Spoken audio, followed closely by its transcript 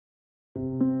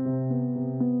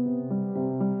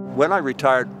When I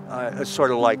retired, it's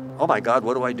sort of like, oh my God,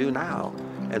 what do I do now?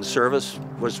 And service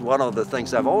was one of the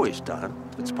things I've always done.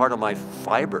 It's part of my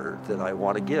fiber that I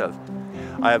want to give.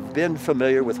 I've been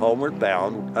familiar with Homeward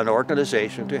Bound, an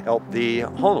organization to help the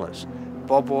homeless.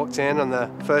 Bob walked in on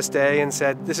the first day and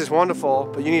said, this is wonderful,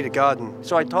 but you need a garden.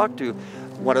 So I talked to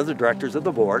one of the directors of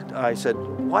the board. I said,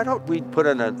 why don't we put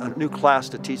in a new class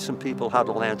to teach some people how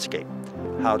to landscape,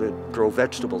 how to grow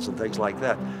vegetables and things like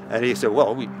that? And he said,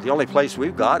 well, the only place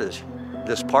we've got is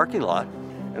this parking lot.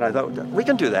 And I thought, we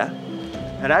can do that.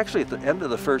 And actually, at the end of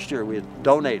the first year, we had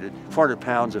donated 400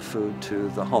 pounds of food to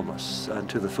the homeless and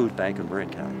to the food bank in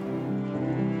Marin County.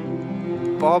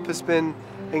 Bob has been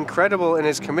incredible in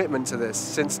his commitment to this.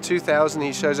 Since 2000,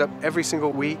 he shows up every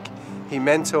single week. He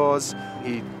mentors,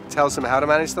 he tells them how to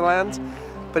manage the land,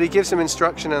 but he gives them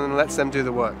instruction and then lets them do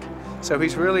the work. So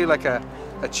he's really like a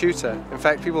tutor. In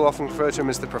fact, people often refer to him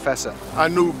as the professor. I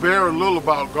knew very little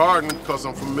about gardening because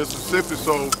I'm from Mississippi,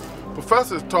 so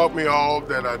professors taught me all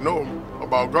that I know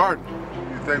about gardening.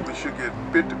 You think we should get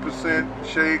 50%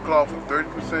 shade cloth and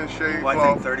 30% shade cloth? Well,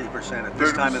 I think 30% at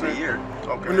this time of the year.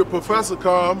 Okay. When the professor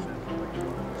comes,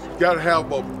 you got to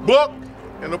have a book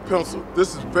and a pencil.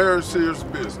 This is very serious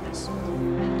business.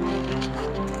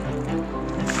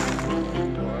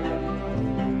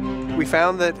 We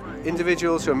found that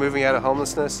individuals who are moving out of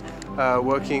homelessness,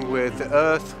 working with the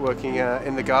earth, working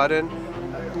in the garden,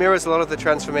 mirrors a lot of the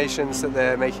transformations that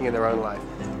they're making in their own life.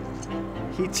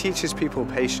 He teaches people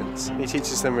patience. He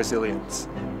teaches them resilience.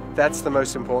 That's the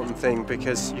most important thing,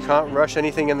 because you can't rush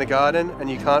anything in the garden and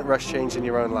you can't rush change in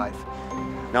your own life.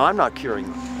 Now, I'm not curing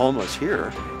homeless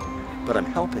here, but I'm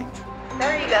helping.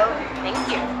 There you go.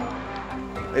 Thank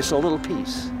you. It's a little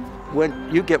piece. When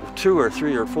you get 2 or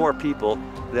 3 or 4 people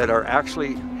that are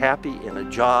actually happy in a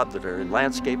job, that are in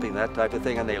landscaping, that type of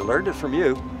thing, and they learned it from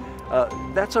you,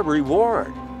 that's a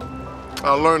reward.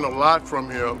 I learned a lot from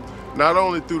him, not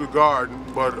only through the garden,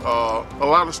 but a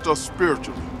lot of stuff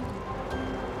spiritually.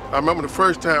 I remember the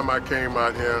first time I came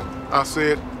out here, I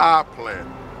said, I plant.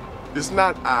 It's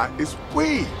not I, it's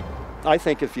we. I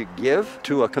think if you give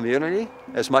to a community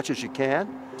as much as you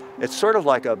can, it's sort of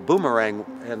like a boomerang,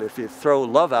 and if you throw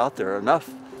love out there enough,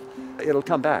 it'll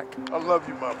come back. I love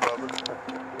you, my brother.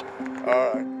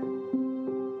 All right.